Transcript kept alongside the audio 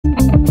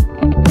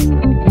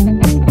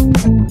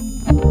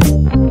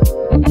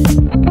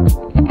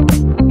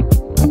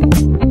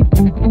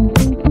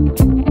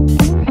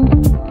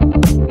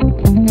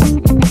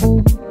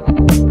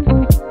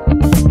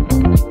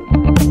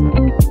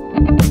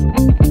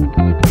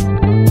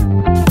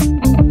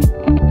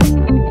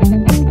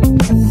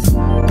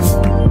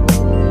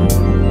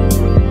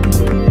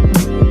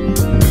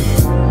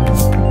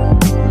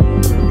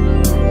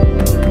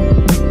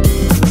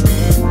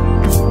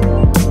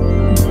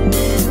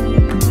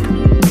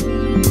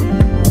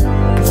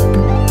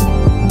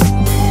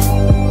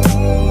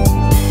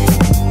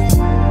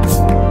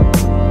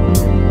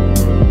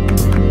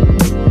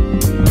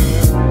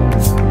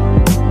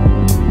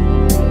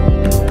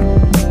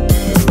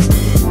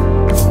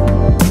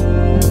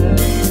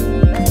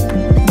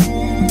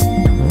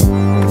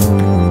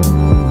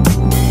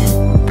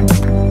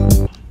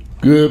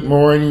Good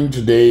morning.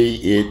 Today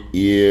it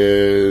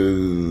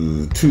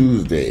is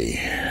Tuesday,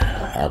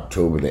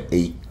 October the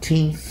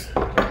 18th,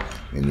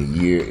 and the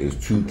year is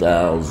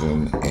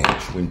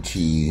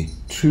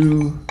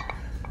 2022.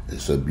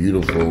 It's a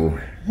beautiful,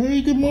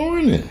 hey, good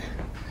morning.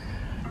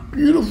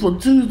 Beautiful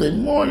Tuesday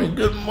morning.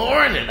 Good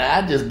morning.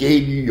 I just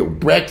gave you your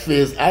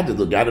breakfast. I just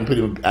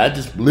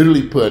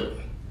literally put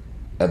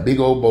a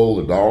big old bowl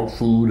of dog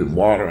food and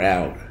water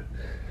out.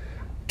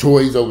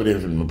 Toys over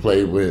there for him to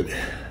play with.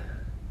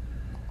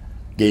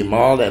 Gave him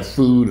all that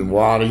food and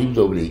water. He was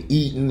over there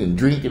eating and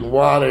drinking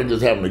water and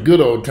just having a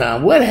good old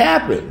time. What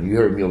happened? You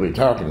heard me over there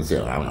talking and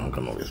said, I don't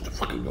know what's the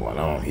fucking going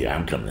on here.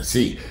 I'm coming to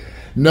see.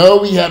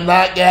 No, we have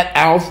not got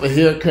Alf a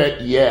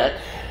haircut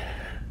yet.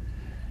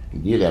 He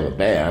did have a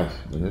bath.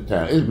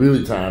 It's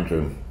really time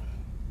to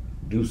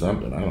do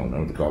something. I don't know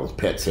what to call this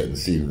pet setting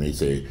season. They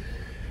say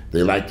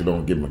they like to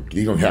don't give him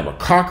he's going to have a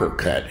cocker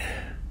cut,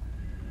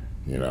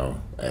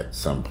 at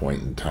some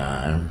point in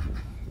time.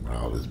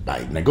 All this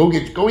biting. Now go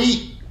eat.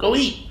 Go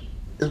eat.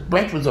 There's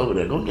breakfast over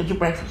there. Go get your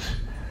breakfast.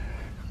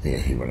 Yeah,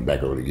 he running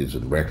back over to get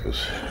some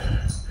breakfast.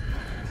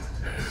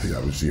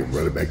 Y'all will see him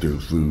running back to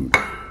his food.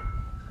 Now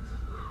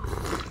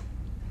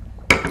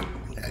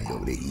he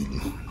over there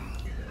eating.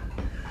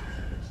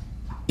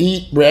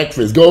 Eat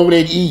breakfast. Go over there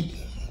and eat.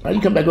 Why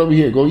you come back over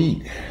here? Go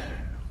eat.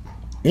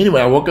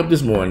 Anyway, I woke up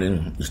this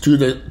morning. It's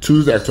Tuesday,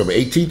 October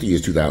 18th, the year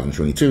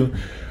 2022.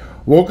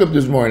 Woke up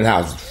this morning, the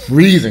house was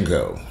freezing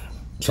cold.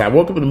 So I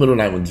woke up in the middle of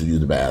the night, went to use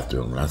the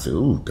bathroom, and I said,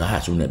 ooh,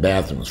 gosh, when that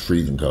bathroom was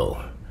freezing cold.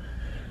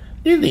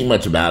 Didn't think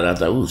much about it. I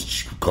thought, ooh,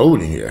 it's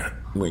cold in here.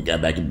 Went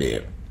got back in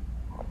bed.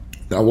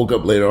 I woke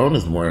up later on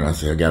this morning, I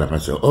got up, I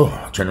said, oh,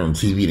 I turned on the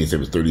TV, and they said it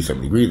was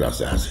 37 degrees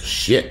outside. I said,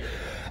 shit.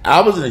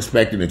 I wasn't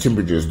expecting the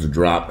temperatures to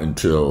drop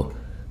until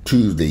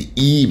Tuesday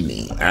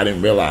evening. I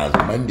didn't realize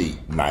Monday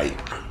night,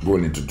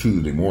 going into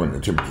Tuesday morning, the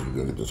temperatures were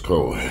going to get this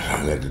cold. I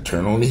had to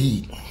turn on the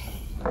heat.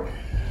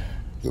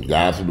 So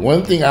guys,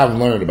 one thing I've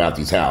learned about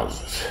these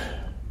houses,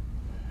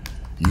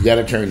 you got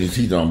to turn this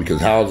heat on because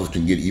houses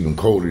can get even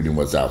colder than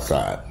what's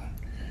outside.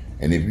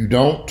 And if you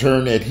don't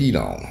turn that heat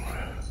on,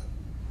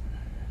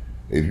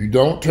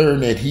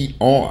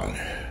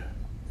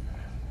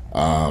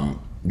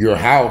 your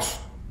house,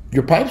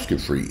 your pipes could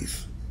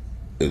freeze.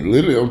 It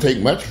literally don't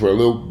take much for a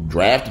little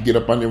draft to get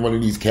up under one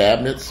of these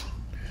cabinets.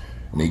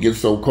 And it gets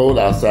so cold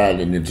outside,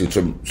 and it's just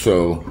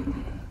so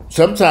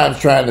sometimes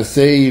trying to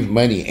save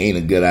money ain't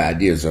a good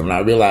idea. So when I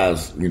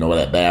realized,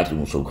 that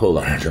bathroom was so cold,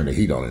 I turned the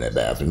heat on in that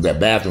bathroom. That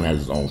bathroom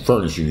has its own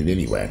furnace unit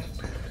anyway.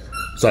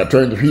 So I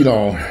turned the heat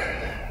on.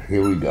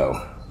 Here we go.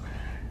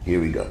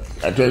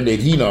 I turned that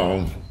heat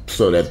on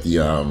so that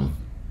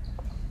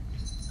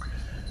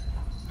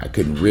I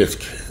couldn't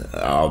risk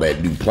all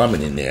that new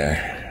plumbing in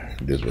there.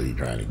 This is what he's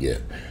trying to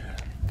get.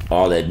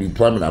 All that new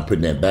plumbing I put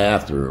in that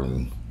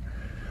bathroom.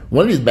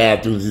 One of these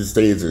bathrooms, it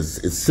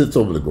sits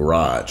over the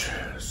garage.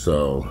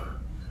 So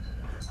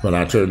when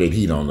I turned that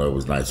heat on, though, it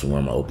was nice and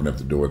warm. I opened up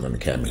the doors on the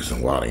cabinet,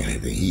 some water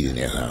and the heat in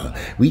there.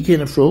 We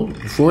can't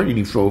afford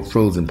any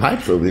frozen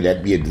pipes over here.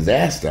 That'd be a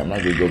disaster. I'm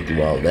not going to go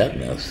through all that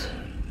mess.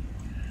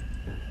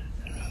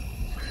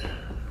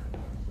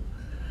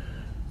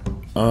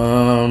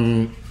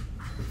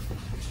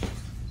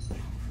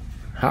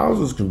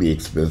 Houses can be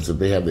expensive.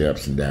 They have their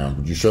ups and downs.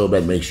 But you sure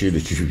better make sure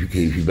that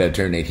you better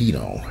turn that heat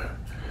on.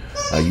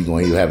 You're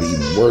going to have an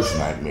even worse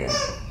nightmare.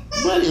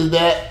 What is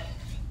that?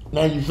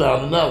 Now you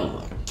found another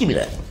one. Give me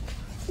that.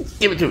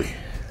 Give it to me.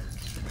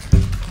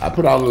 I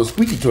put all those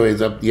squeaky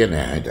toys up the other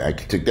night. I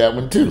took that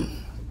one too.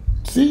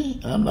 See?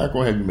 I'm not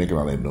going to have you making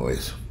all that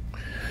noise.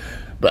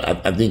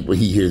 But I think when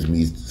he hears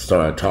me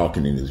start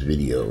talking in his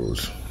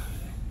videos,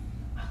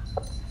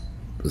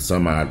 for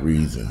some odd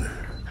reason,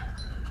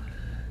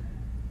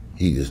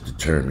 he just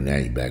determined, now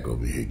you back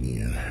over here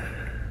again.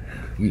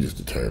 You just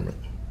determined.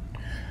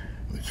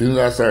 As soon as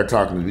I started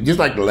talking to him, just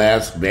like the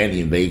last Vandy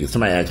in Vegas,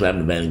 somebody asked what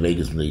happened to Vandy in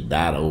Vegas when they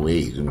died of old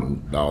age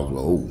and dogs were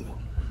old.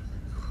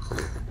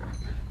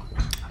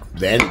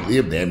 Vandy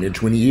lived damn near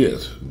 20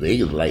 years.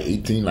 Vegas was like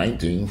 18,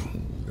 19. I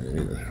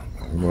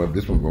don't know if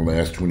this one's going to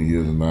last 20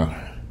 years or not.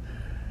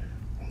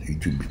 He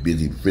too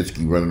busy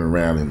frisky running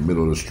around in the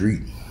middle of the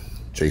street,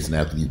 chasing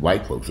after these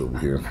white folks over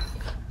here.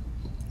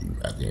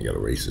 I think I got a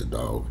racist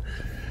dog.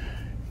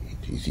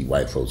 You see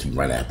white folks, he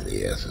run after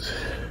their asses.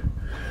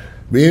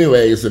 But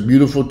anyway, it's a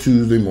beautiful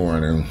Tuesday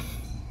morning,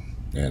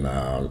 and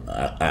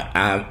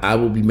I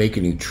will be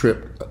making a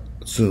trip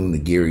soon to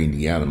Gary,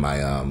 Indiana.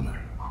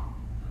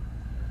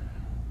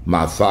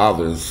 My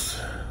father's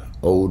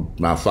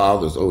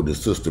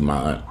oldest sister, my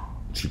aunt,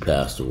 she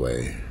passed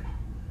away,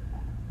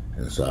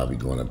 and so I'll be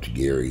going up to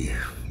Gary.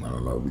 I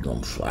don't know. We're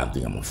gonna fly. I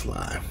think I'm gonna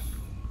fly.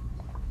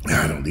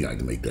 I don't think I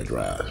can make that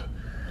drive.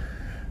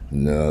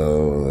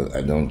 No,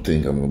 I don't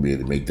think I'm gonna be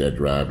able to make that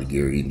drive to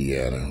Gary,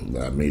 Indiana.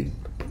 I may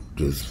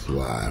just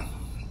fly.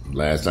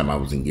 Last time I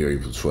was in Gary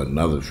was for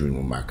another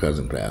funeral. My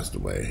cousin passed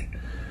away.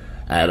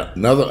 I had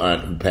another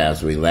aunt who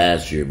passed away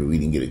last year, but we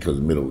didn't get it because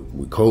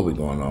with COVID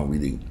going on, we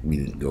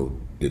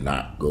did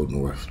not go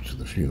north to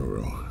the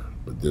funeral.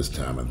 But this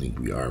time, I think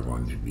we are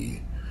going to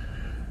be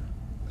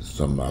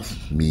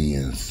me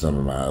and some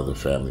of my other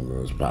family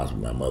members,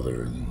 possibly my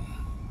mother and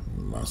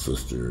my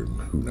sister,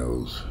 who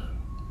knows,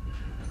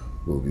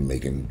 will be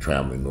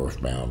traveling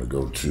northbound to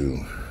go to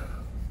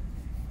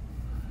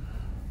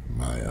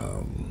my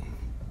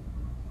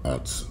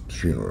aunt's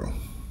funeral.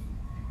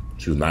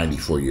 She was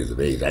 94 years of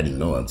age. I didn't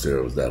know Aunt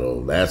Sarah was that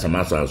old. Last time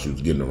I saw her, she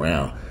was getting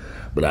around,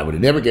 but I would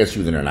have never guessed she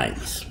was in her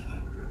 90s.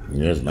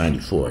 It's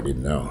 94, I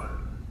didn't know.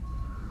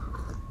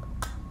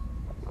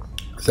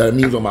 So that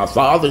means on my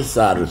father's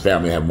side of the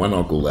family, I have one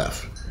uncle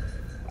left,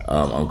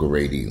 Uncle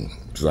Rady.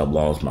 Because I've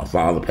lost, my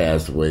father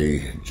passed away,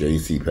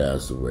 JC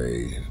passed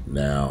away,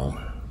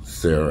 now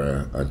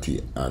Sarah,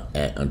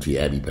 Auntie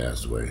Abby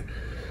passed away.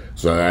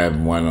 So I have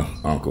one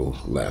uncle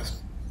left,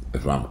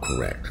 if I'm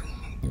correct.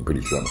 I'm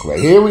pretty sure I'm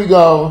correct. Here we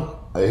go.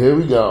 Here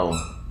we go.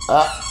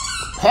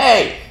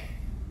 Hey!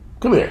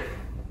 Come here.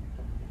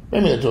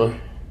 Bring me a toy.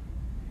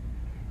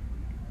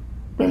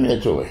 Bring me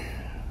a toy.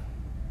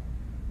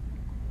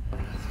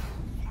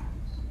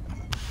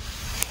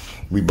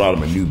 We bought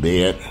him a new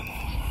bed.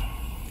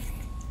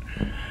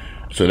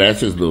 So that's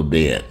his little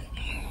bed.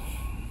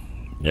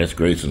 That's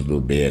Grayson's little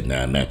bed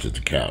now, and that's just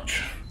the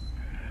couch.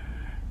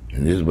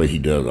 And this is what he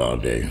does all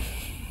day.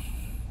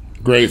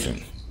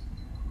 Grayson,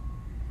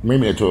 bring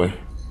me a toy.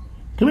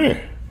 Come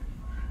here.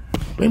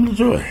 Bring me the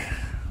toy.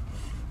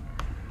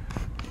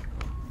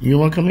 You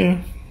want to come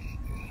here?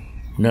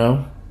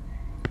 No?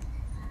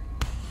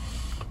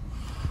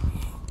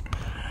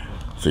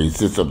 So he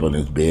sits up on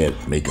his bed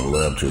making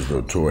love to his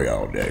little toy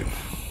all day.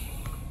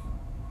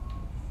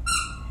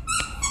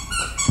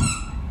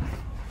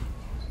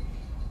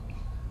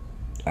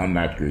 I'm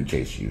not going to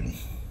chase you.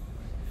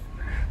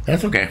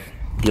 That's okay.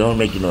 You don't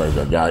make your noise,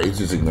 y'all. It's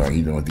just ignoring.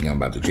 He don't think I'm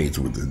about to chase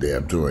you with this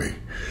damn toy.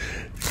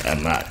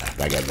 I'm not.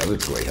 I got another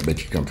toy. I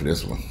bet you come for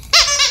this one.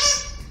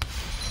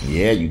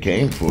 Yeah, you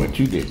came for it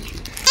too, didn't you?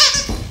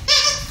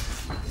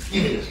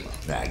 Give me this one.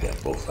 Nah, I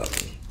got both of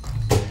them.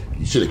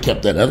 You should have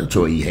kept that other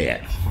toy you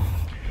had.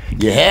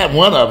 You had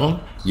one of them.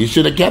 You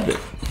should have kept it.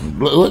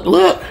 Look,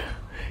 look.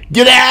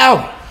 Get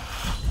out!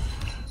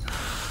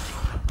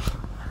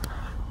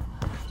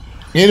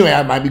 Anyway,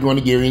 I might be going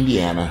to Gary,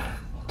 Indiana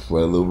for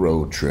a little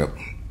road trip.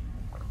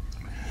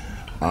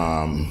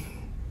 For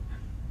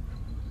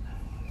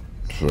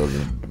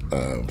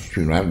the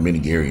funeral. I haven't been to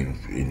Gary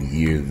in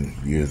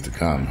years to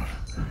come.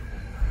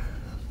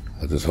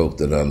 I just hope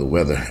that the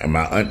weather. And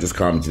my aunt just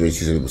called me today.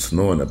 She said it was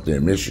snowing up there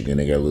in Michigan.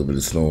 They got a little bit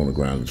of snow on the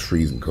ground. It's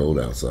freezing cold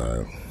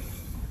outside.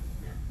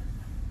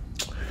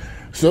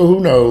 So who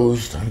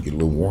knows? Trying to get a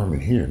little warm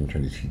in here. I'm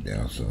turn this heat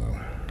down. So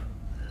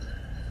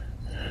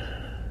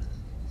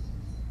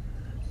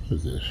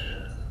what's this?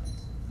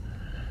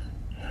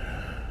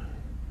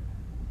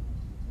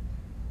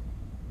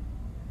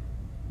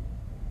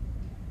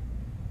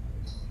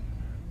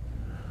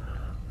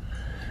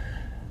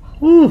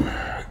 Whew.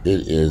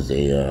 It is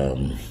a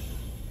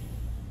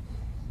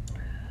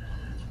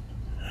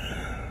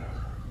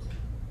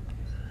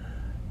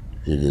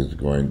it is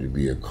going to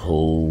be a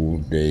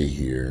cold day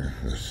here.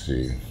 Let's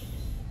see.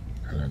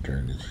 How do I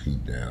turn this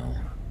heat down?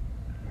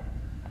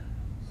 I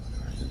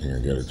think I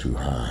got it too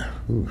high.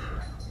 Whew.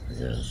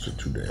 Yeah, it's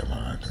too damn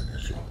high. Turn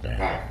that shit down.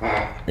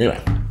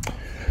 Anyway,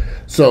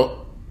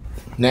 so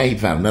now he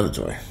found another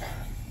toy.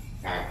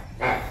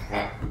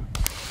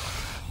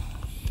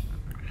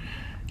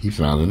 He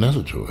found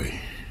another toy.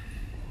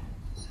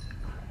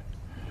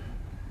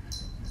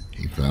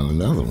 He found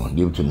another one.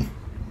 Give it to me.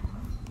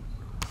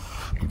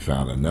 He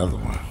found another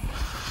one.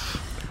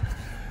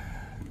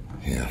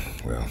 Yeah,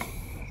 well,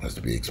 that's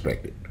to be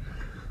expected.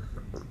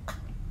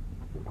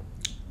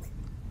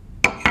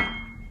 I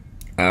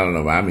don't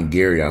know. I'm in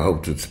Gary. I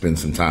hope to spend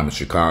some time in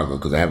Chicago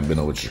because I haven't been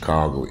over to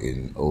Chicago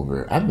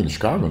I've been to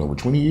Chicago in over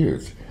 20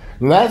 years.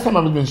 The last time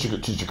I've been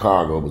to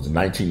Chicago was in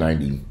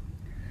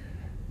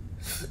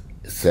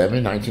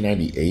 1997,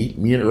 1998.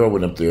 Me and Earl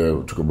went up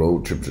there, took a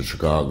road trip to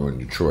Chicago and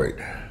Detroit.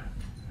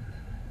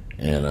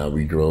 And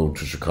we drove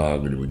to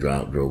Chicago and we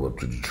drove up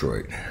to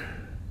Detroit. I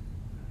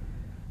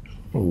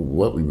don't know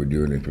what we were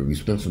doing, but we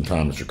spent some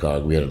time in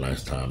Chicago. We had a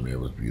nice time there. It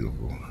was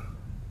beautiful.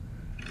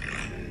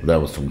 But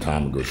that was some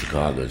time ago.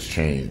 Chicago has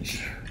changed.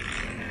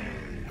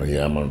 But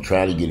yeah, I'm going to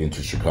try to get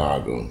into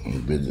Chicago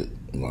and visit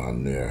while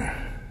I'm there.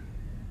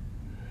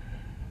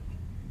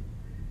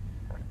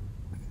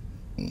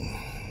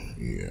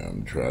 Yeah,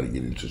 I'm trying to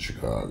get into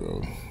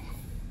Chicago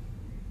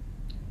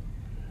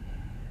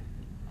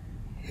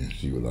and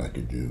see what I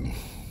could do.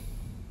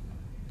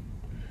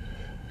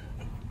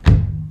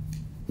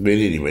 But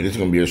anyway, this is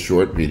going to be a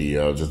short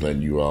video. Just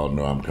letting you all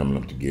know I'm coming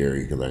up to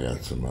Gary because I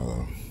got some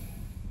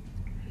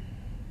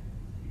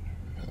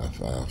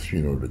a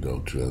funeral to go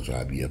to. So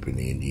I'll be up in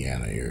the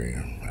Indiana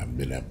area. I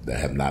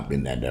have not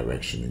been that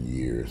direction in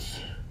years.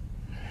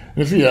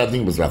 And I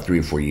think it was about 3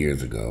 or 4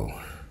 years ago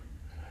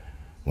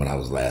when I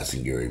was last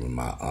in Gary when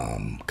my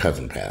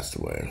cousin passed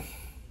away.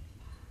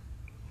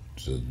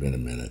 So it's been a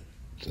minute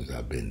since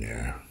I've been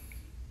there.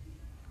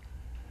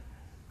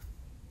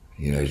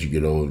 You know, as you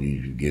get older,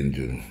 you get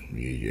into,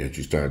 as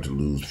you start to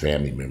lose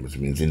family members. I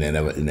mean, it's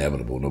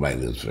inevitable. Nobody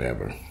lives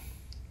forever.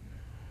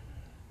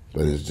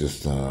 But it's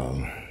just,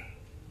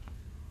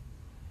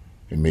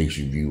 it makes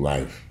you view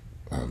life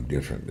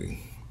differently.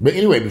 But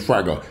anyway, before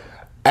I go,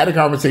 I had a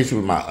conversation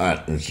with my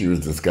aunt, and she was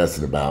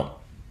discussing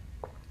about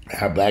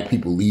how black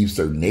people leave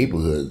certain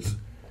neighborhoods,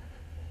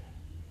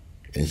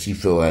 and she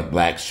feel that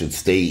blacks should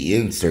stay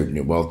in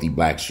certain, wealthy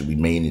blacks should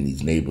remain in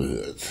these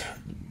neighborhoods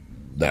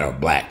that are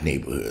black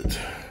neighborhoods.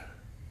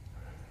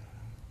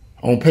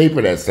 On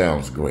paper, that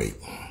sounds great.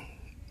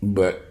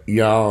 But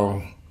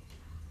y'all,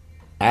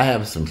 I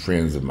have some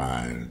friends of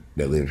mine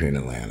that live here in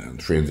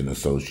Atlanta, friends and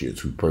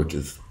associates who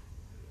purchase,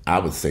 I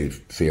would say,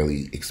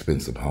 fairly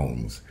expensive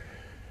homes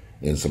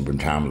in some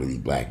predominantly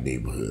black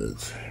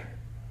neighborhoods.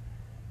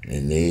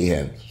 And they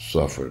have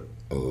suffered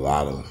a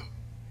lot of,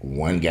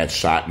 one got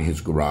shot in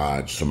his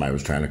garage, somebody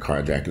was trying to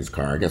carjack his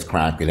car. I guess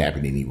crime could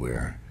happen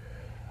anywhere.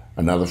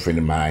 Another friend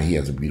of mine, he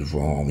has a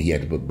beautiful home. He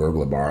had to put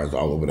burglar bars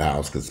all over the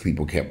house because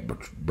people kept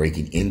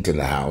breaking into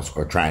the house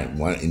or trying,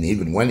 and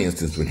even one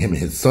instance with him and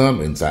his son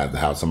were inside the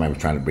house, somebody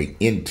was trying to break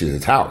into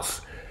his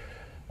house.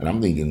 And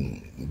I'm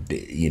thinking,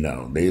 you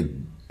know,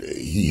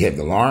 he had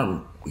the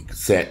alarm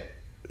set.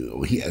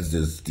 He has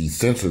these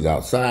sensors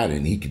outside,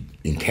 and he could,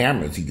 in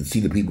cameras, he could see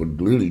the people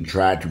literally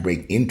tried to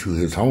break into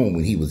his home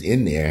when he was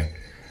in there.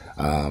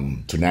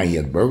 So now he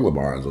has burglar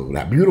bars over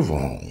that beautiful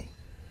home.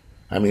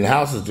 I mean, the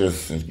house is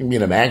just, it's going to be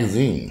in a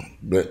magazine.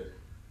 But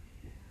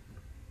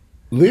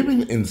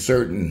living in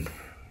certain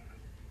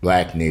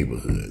black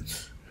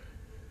neighborhoods,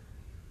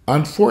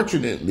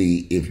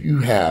 unfortunately, if you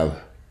have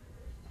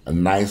a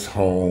nice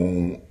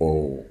home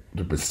or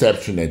the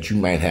perception that you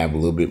might have a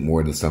little bit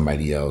more than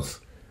somebody else,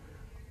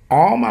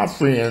 all my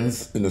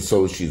friends and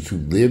associates who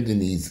lived in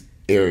these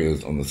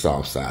areas on the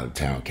south side of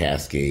town,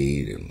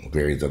 Cascade and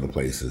various other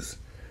places,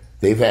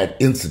 they've had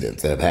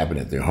incidents that have happened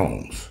at their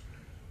homes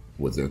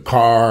with their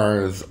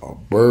cars or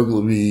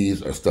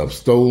burglaries or stuff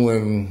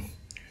stolen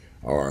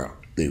or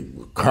they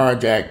were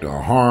carjacked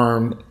or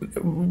harmed.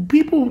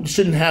 People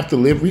shouldn't have to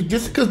live,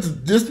 just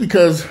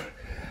because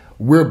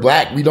we're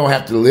black, we don't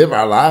have to live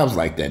our lives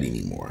like that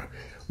anymore.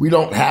 We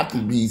don't have to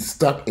be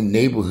stuck in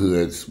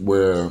neighborhoods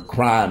where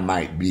crime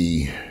might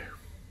be,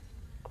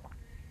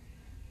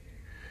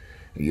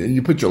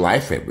 you put your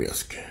life at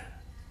risk.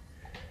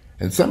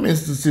 In some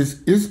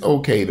instances, it's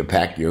okay to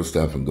pack your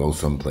stuff and go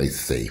someplace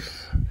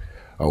safe,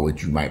 or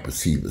what you might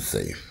perceive as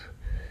safe.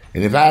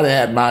 And if I'd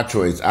had my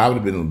choice, I would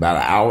have been about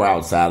an hour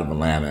outside of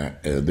Atlanta.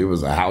 There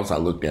was a house I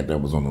looked at that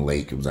was on the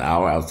lake. It was an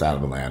hour outside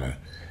of Atlanta,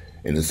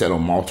 and it sat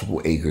on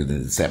multiple acres,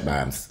 and it sat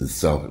by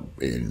itself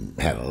and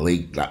had a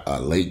lake, had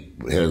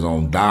its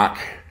own dock.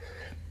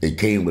 It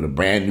came with a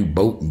brand new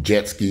boat and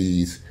jet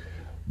skis.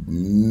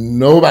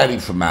 Nobody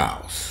for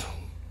miles.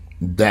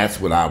 That's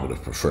what I would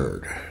have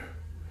preferred.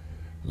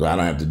 So I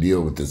don't have to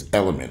deal with this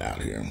element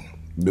out here.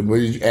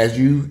 As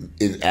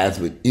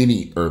with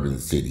any urban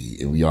city,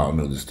 and we all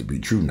know this to be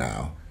true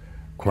now,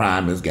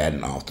 crime has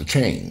gotten off the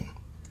chain.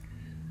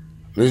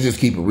 Let's just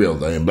keep it real,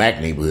 though. In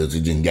black neighborhoods,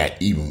 it didn't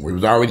get even. It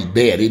was already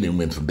bad. It didn't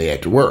went from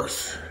bad to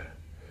worse.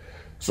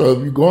 So if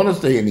you're going to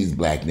stay in these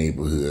black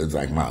neighborhoods,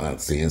 like my aunt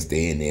saying,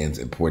 stay in there and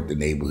support the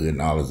neighborhood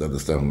and all this other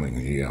stuff, I'm like,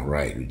 yeah,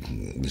 right.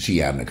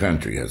 She out in the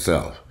country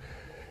herself.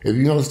 If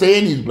you're going to stay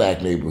in these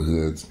black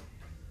neighborhoods,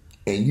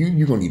 and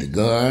you're going to need a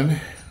gun,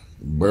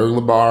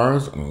 burglar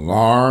bars, an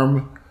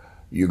alarm,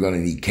 you're going to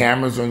need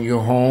cameras on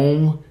your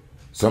home,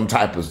 some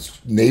type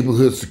of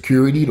neighborhood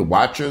security to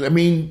watch it. I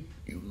mean,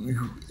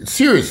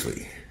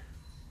 seriously.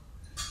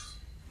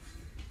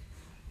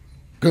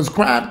 Because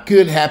crime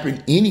could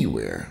happen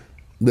anywhere,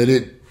 but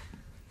it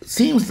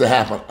seems to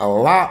happen a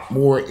lot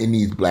more in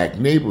these black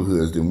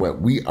neighborhoods than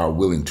what we are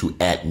willing to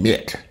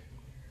admit.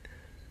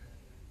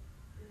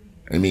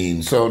 I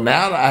mean, so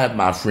now that I have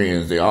my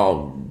friends, they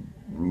all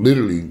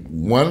literally,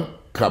 one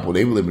couple,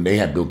 they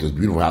had built this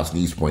beautiful house in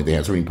East Point. They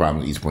had so many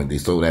problems in East Point. They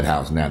sold that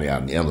house. Now they're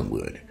out in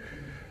Ellenwood.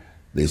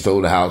 They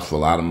sold the house for a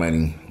lot of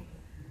money.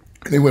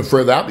 They went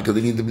further out because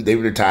they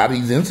were tired of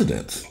these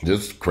incidents.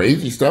 Just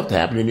crazy stuff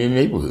happening in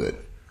their neighborhood.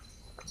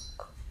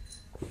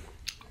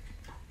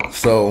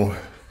 So,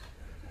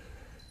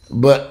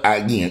 but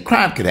again,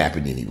 crime could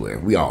happen anywhere.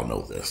 We all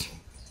know this.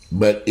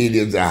 But it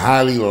is a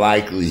highly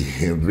likely,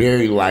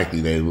 very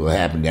likely that it will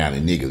happen down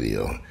in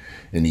Niggerville,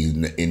 in these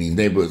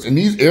neighborhoods. In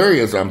these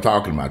areas I'm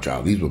talking about,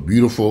 y'all, these were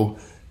beautiful,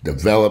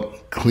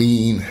 developed,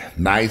 clean,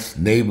 nice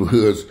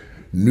neighborhoods,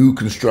 new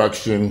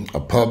construction, a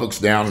Publix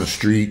down the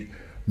street,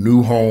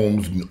 new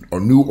homes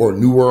or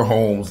newer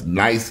homes,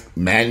 nice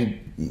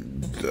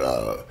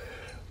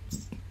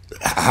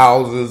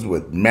houses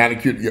with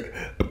manicured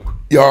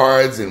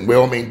yards and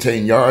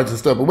well-maintained yards and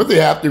stuff. But what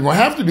they're going to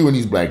have to do in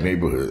these black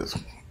neighborhoods,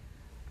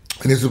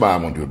 and this is why I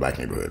won't do a black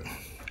neighborhood,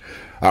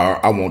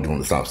 I won't do it on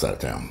the south side of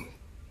town.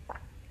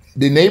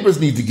 The neighbors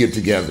need to get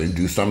together and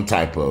do some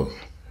type of,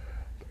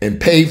 and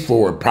pay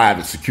for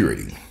private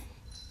security.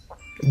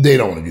 They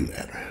don't want to do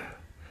that.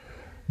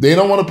 They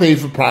don't want to pay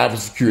for private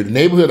security. The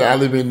neighborhood I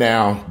live in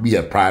now, we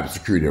have private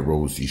security that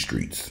rolls these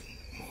streets.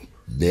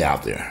 They're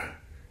out there.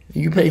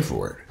 And you pay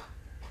for it.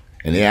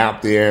 And they're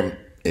out there,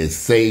 it's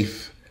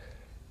safe.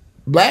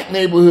 black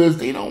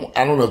neighborhoods, I don't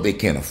know if they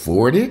can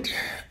afford it.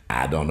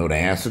 I don't know the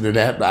answer to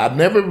that, but I've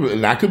never,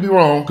 and I could be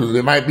wrong, because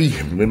it might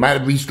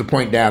have reached the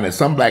point down that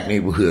some black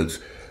neighborhoods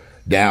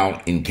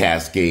down in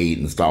Cascade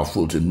and South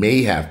Fulton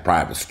may have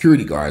private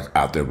security guards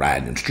out there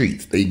riding them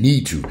streets. They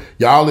need to.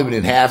 Y'all living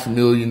in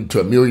 $500,000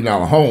 to $1 million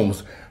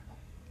homes,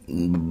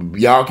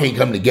 y'all can't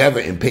come together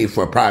and pay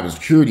for a private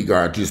security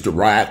guard just to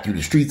ride through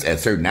the streets at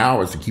certain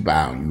hours to keep an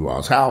eye on you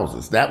all's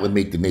houses. That would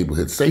make the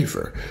neighborhood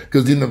safer,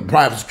 because then the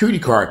private security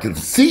guard can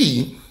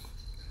see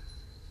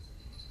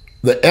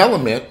the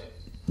element,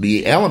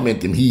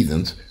 them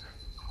heathens,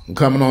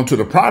 coming onto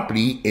the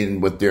property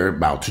and what they're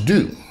about to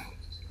do.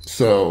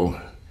 So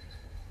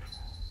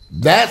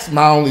that's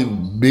my only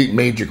big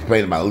major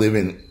complaint about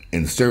living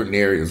in certain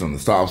areas on the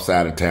south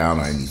side of town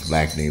or in these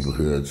black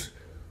neighborhoods.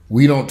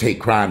 We don't take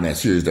crime that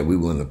serious that we're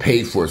willing to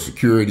pay for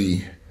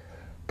security,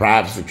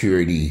 private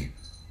security,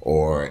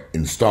 or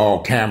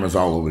install cameras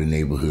all over the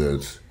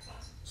neighborhoods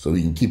so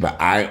we can keep an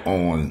eye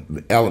on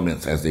the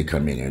elements as they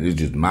come in here. This is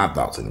just my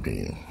thoughts and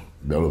opinion.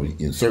 Though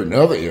in certain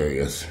other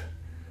areas,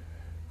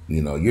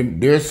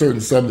 there are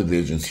certain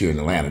subdivisions here in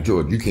Atlanta,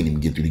 Georgia, you can't even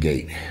get through the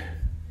gate.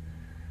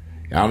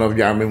 I don't know if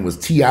y'all remember,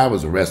 T.I.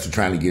 was arrested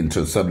trying to get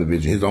into a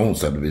subdivision, his own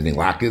subdivision, and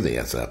locked his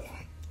ass up.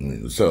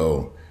 And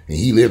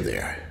he lived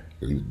there.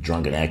 He was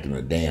drunk and acting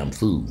a damn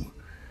fool.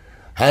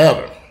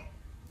 However,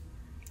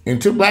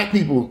 until black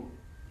people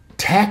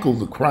tackle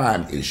the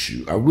crime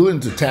issue, are willing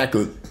to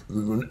tackle,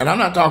 and I'm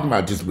not talking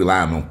about just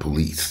relying on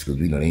police, because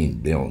it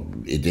ain't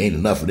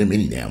enough of them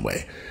any damn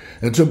way.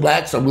 Until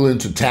blacks are willing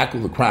to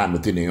tackle the crime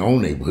within their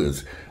own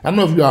neighborhoods. I don't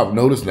know if y'all have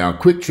noticed now,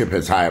 Quick Trip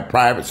has hired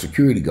private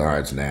security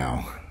guards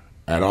now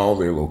at all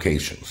their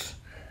locations.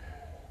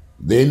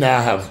 They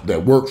now have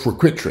that work for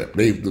Quick Trip.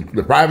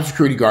 The private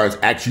security guards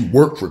actually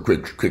work for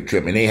Quick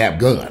Trip, and they have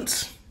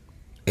guns,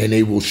 and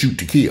they will shoot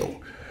to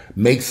kill.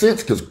 Makes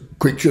sense, because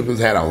Quick Trip has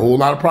had a whole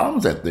lot of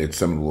problems at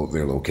some of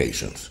their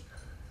locations.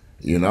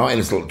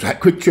 And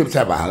Quick Trips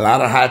have a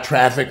lot of high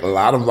traffic, a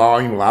lot of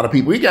volume, a lot of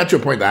people. We got to a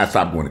point that I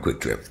stopped going to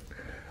Quick Trip.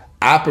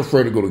 I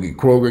prefer to go to get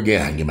Kroger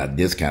gas. I can get my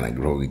discount at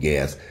Kroger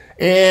gas.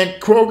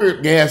 And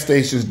Kroger gas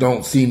stations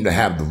don't seem to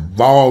have the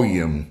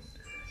volume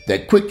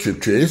that Quick Trip.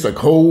 It's a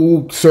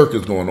whole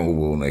circus going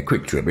on that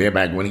Quick Trip.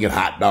 Everybody going to get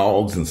hot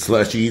dogs and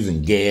slushies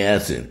and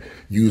gas and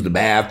use the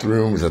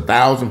bathroom. There's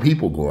 1,000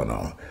 people going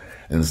on.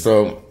 And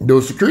so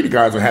those security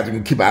guards are having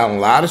to keep an eye on a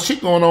lot of shit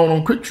going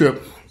on Quick Trip.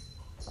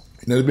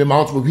 And there's been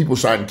multiple people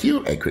shot and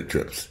killed at Quick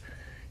Trips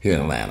here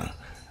in Atlanta.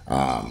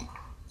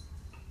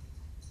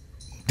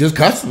 Just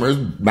customers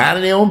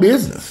minding their own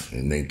business.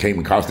 And they came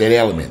across that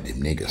element,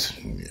 them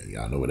niggas.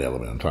 Y'all know what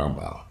element I'm talking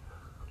about.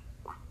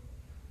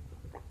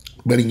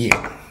 But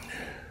again,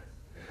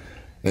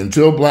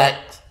 until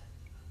blacks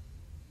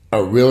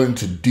are willing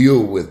to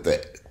deal with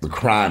the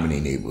crime in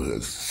their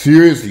neighborhoods,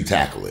 seriously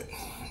tackle it,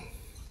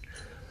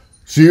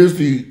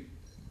 seriously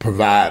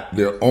provide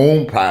their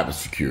own private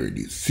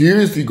security,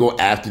 seriously go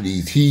after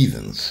these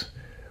heathens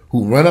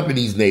who run up in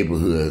these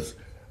neighborhoods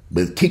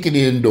with kicking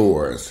in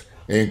doors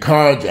and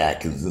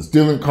carjackings and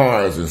stealing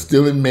cars and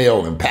stealing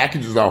mail and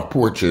packages off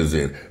porches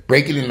and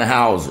breaking into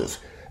houses.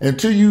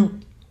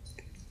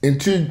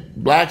 Until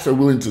blacks are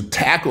willing to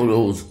tackle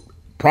those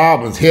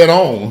problems head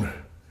on,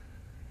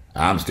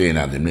 I'm staying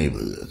out of the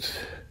neighborhoods.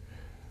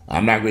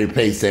 I'm not going to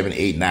pay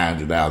 $700,000,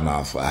 $800,000,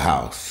 $900,000 for a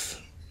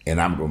house, and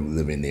I'm going to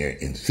live in there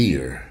in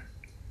fear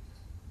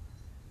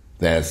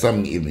that at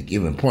some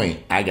given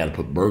point, I got to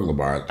put burglar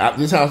bars.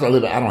 This house I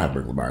live in, I don't have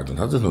burglar bars in.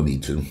 There's no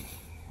need to.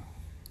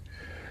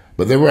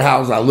 But there were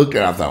houses I looked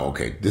at, I thought,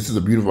 okay, this is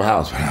a beautiful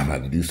house, but I'm going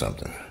to have to do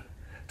something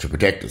to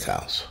protect this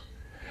house.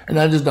 And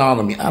that just dawned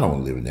on me, I don't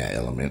want to live in that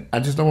element. I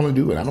just don't want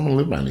to do it. I don't want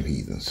to live around the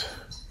heathens.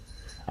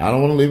 I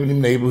don't want to live in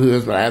them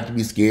neighborhoods, but I have to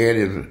be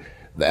scared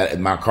that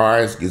my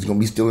car is going to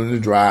be still in the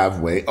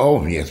driveway.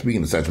 Oh, yeah,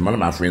 speaking of such, one of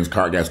my friend's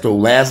car got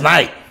stolen last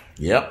night.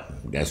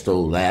 Yep, got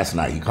stolen last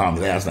night. He called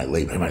me last night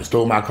late. Somebody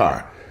stole my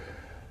car.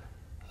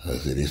 I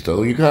said, they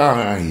stole your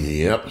car?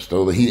 Yep,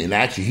 stole it. And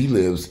actually, he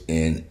lives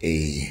in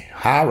a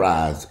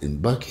high-rise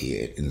in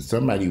Buckhead, and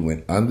somebody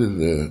went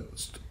under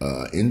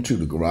into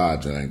the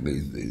garage,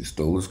 and they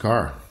stole his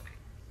car.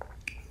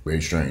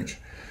 Very strange.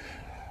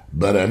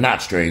 But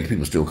not strange.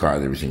 People steal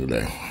cars every single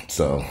day.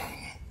 So,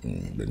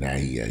 but now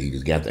he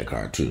just got that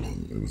car, too.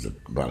 It was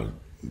about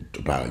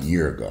a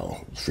year ago.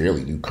 It was a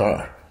fairly new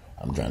car.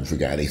 I'm trying to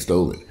figure out how they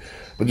stole it.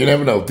 But you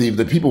never know. If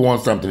the people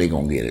want something, they're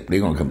going to get it. They're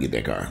going to come get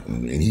that car.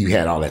 And he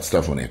had all that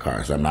stuff on that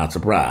car, so I'm not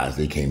surprised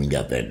they came and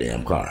got that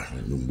damn car.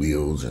 And the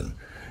wheels and,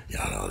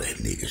 y'all know, that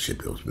nigga shit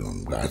that was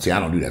on the car. See, I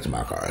don't do that to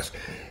my cars.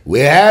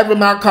 Wherever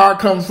my car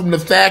comes from the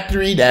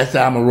factory, that's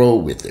how I'm going to roll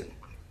with it.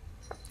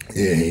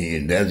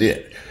 And that's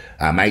it.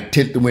 I might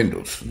tint the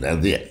windows.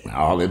 That's it.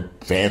 All the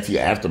fancy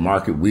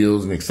aftermarket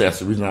wheels and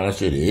accessories and all that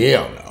shit.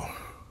 Hell no.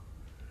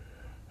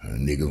 A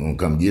nigga gonna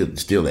come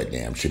steal that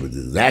damn shit. But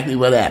exactly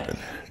what happened.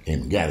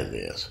 Came and got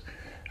his ass.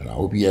 And I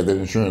hope he had that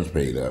insurance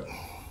paid up.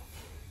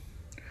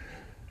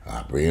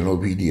 I pray and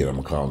hope he did. I'm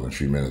gonna call him in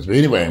 3 minutes. But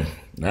anyway,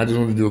 I just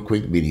want to do a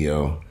quick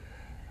video.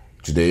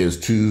 Today is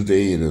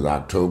Tuesday. It is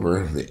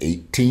October the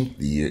 18th.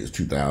 The year is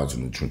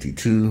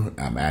 2022.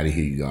 I'm out of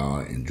here, y'all.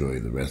 Enjoy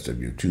the rest of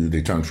your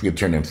Tuesday. Don't forget to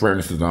turn them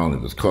furnaces on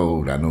if it's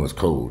cold. I know it's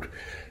cold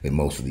in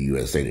most of the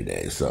USA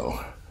today, so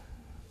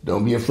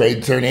don't be afraid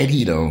to turn that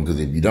heat on, because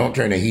if you don't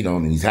turn the heat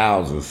on in these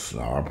houses,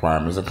 or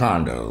apartments or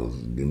condos,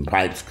 them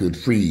pipes could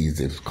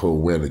freeze if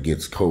cold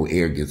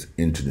air gets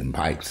into them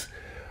pipes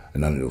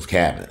and under those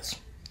cabinets.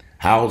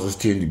 Houses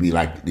tend to be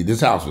like, this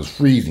house was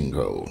freezing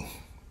cold.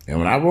 And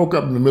when I woke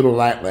up in the middle of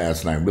the night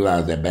last night and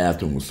realized that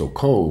bathroom was so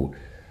cold,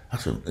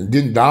 it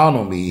didn't dawn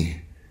on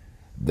me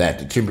that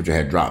the temperature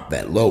had dropped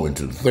that low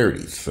into the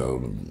 30s. So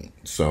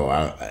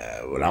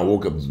when I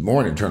woke up this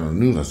morning, turned on the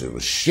news, I said, well,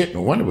 shit,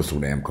 no wonder it was so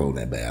damn cold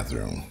in that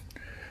bathroom.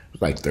 It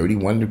was like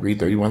 31 degrees,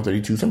 31,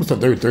 32, some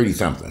 30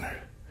 something.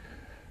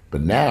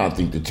 But now I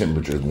think the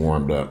temperature has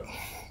warmed up.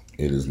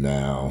 It is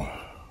now,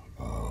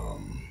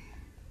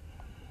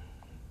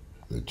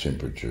 the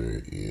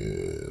temperature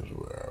is,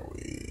 where are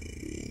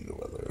we? The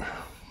weather.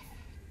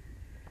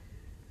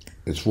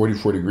 It's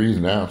 44 degrees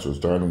now, so it's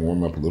starting to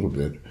warm up a little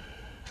bit.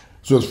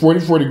 So it's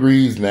 44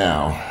 degrees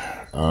now.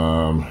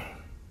 I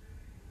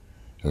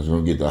was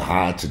going to get the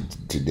high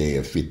today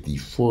of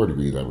 54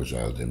 degrees. I wish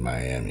I was in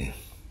Miami.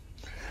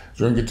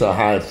 So we're going to get to a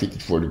high of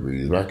 54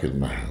 degrees. I got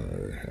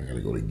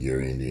to go to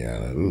Gary,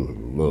 Indiana.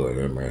 Ooh, Lord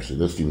have mercy.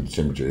 Let's see what the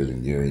temperature is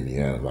in Gary,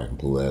 Indiana, if I can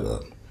pull that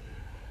up.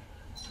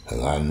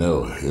 Because I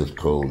know it's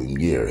cold in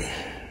Gary.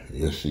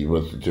 Let's see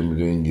what's the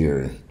temperature in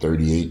Gary.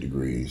 38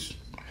 degrees.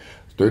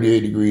 It's 38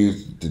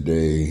 degrees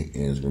today,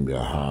 and it's going to be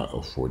a high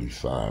of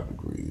 45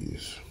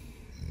 degrees.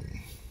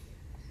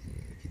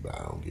 Keep an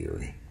eye on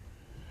Gary.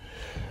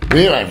 But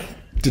anyway,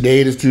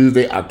 today it is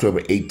Tuesday,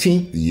 October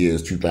 18th. The year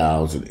is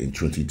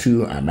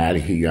 2022. I'm out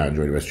of here. Y'all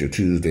enjoy the rest of your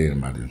Tuesday.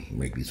 I'm about to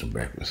make me some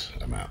breakfast.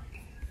 I'm out.